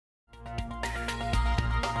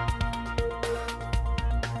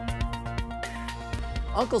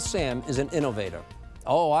Uncle Sam is an innovator.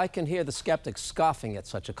 Oh, I can hear the skeptics scoffing at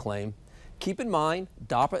such a claim. Keep in mind,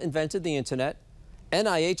 DARPA invented the internet.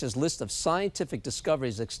 NIH's list of scientific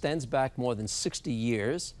discoveries extends back more than 60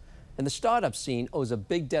 years, and the startup scene owes a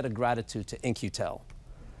big debt of gratitude to In-Q-Tel.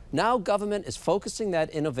 Now government is focusing that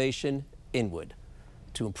innovation inward.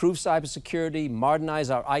 To improve cybersecurity, modernize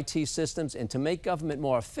our IT systems, and to make government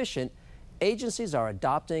more efficient, agencies are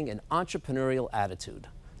adopting an entrepreneurial attitude.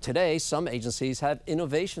 Today, some agencies have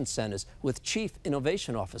innovation centers with chief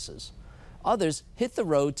innovation officers. Others hit the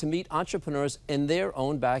road to meet entrepreneurs in their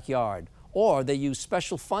own backyard, or they use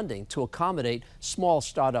special funding to accommodate small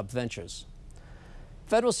startup ventures.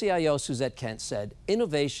 Federal CIO Suzette Kent said,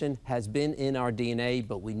 "Innovation has been in our DNA,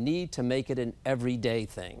 but we need to make it an everyday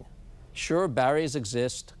thing." Sure, barriers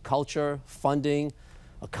exist: culture, funding,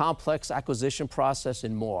 a complex acquisition process,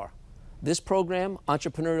 and more. This program,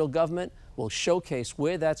 Entrepreneurial Government, will showcase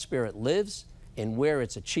where that spirit lives and where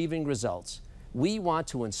it's achieving results. We want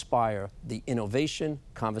to inspire the innovation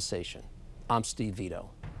conversation. I'm Steve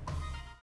Vito.